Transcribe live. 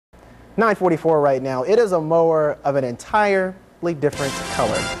9:44 right now. It is a mower of an entirely different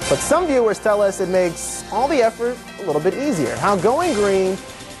color. But some viewers tell us it makes all the effort a little bit easier. How going green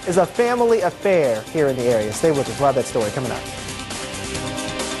is a family affair here in the area. Stay with us. We'll have that story coming up.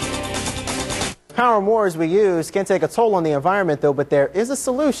 Power mowers we use can take a toll on the environment, though, but there is a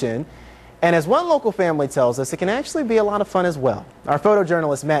solution. And as one local family tells us, it can actually be a lot of fun as well. Our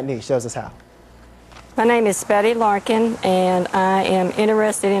photojournalist Matt Nee shows us how. My name is Bettie Larkin, and I am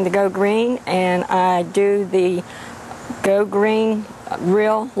interested in the Go Green, and I do the Go Green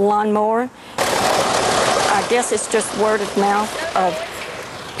real lawnmower. I guess it's just word of mouth of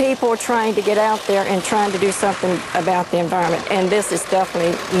people trying to get out there and trying to do something about the environment, and this is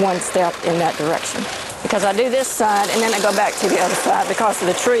definitely one step in that direction. Because I do this side and then I go back to the other side because of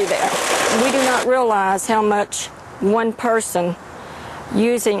the tree there. We do not realize how much one person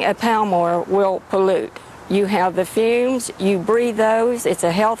using a power mower will pollute. You have the fumes, you breathe those, it's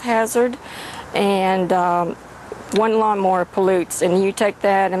a health hazard, and one lawnmower pollutes, and you take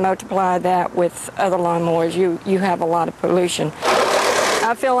that and multiply that with other lawnmowers, you have a lot of pollution.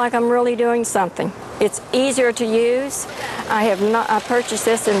 I feel like I'm really doing something. It's easier to use. I purchased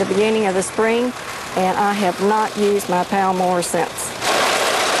this in the beginning of the spring, and I have not used my power mower since.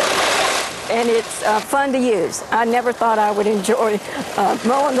 And it's fun to use. I never thought I would enjoy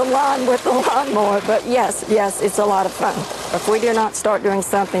mowing the lawn with the lawnmower, but yes, it's a lot of fun. If we do not start doing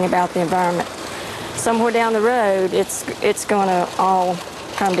something about the environment, somewhere down the road, it's going to all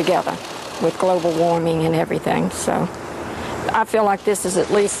come together with global warming and everything. So I feel like this is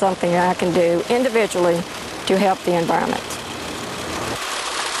at least something I can do individually to help the environment.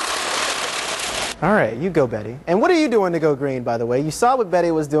 All right, you go, Betty. And what are you doing to go green, by the way? You saw what Betty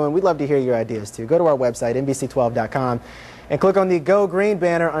was doing. We'd love to hear your ideas, too. Go to our website, NBC12.com, and click on the Go Green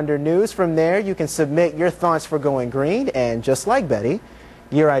banner under News. From there, you can submit your thoughts for going green, and just like Betty,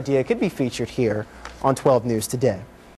 your idea could be featured here on 12 News Today.